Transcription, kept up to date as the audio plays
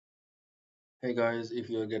Hey guys, if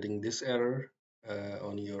you're getting this error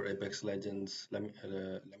on your Apex Legends, let me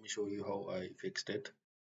show you how I fixed it.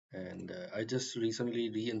 And I just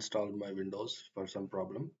recently reinstalled my Windows for some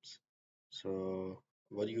problems. So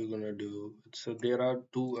what you're gonna do? So there are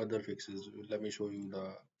two other fixes. Let me show you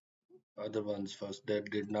the other ones first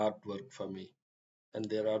that did not work for me. And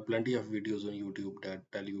there are plenty of videos on YouTube that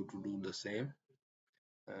tell you to do the same.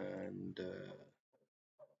 And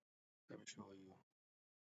let me show you.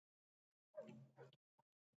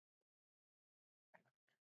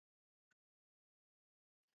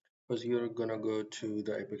 First, you're gonna go to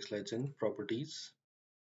the Apex Legend properties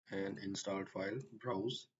and installed file,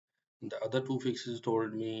 browse. The other two fixes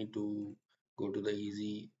told me to go to the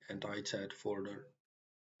easy anti-chat folder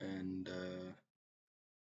and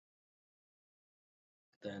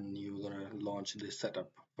then you're gonna launch this setup.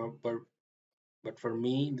 But for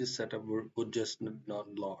me, this setup would just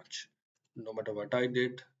not launch. No matter what I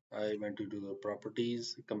did, I went into the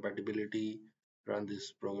properties, compatibility, run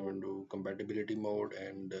this program into compatibility mode,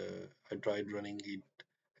 and I tried running it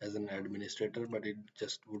as an administrator, but it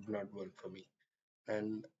just would not work for me.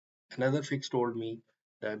 And another fix told me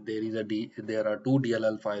that there are two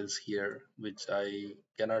DLL files here which I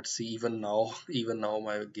cannot see even now. Even now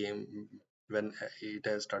my game when it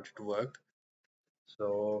has started to work.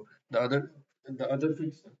 So the other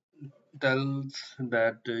fix tells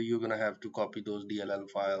that you're gonna have to copy those DLL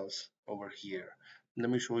files over here. Let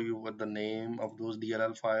me show you what the name of those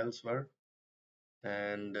DLL files were.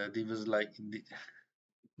 And this was like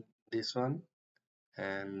this one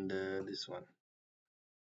and this one.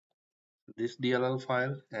 This DLL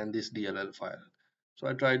file and this DLL file. So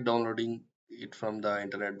I tried downloading it from the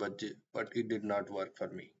internet, but it did not work for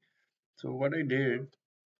me. So what I did,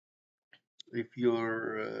 if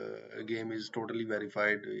your game is totally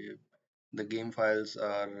verified, the game files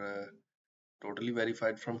are totally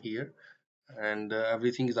verified from here, and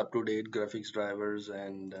everything is up to date, graphics drivers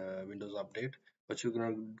and Windows Update. What you're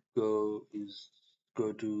gonna go is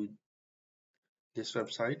go to this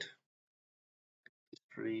website. It's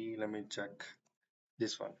free. Let me check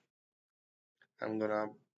this one. I'm gonna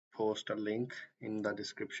post a link in the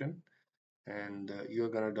description and you're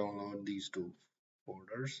gonna download these two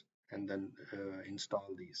folders and then install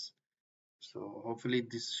these. So hopefully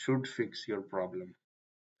this should fix your problem.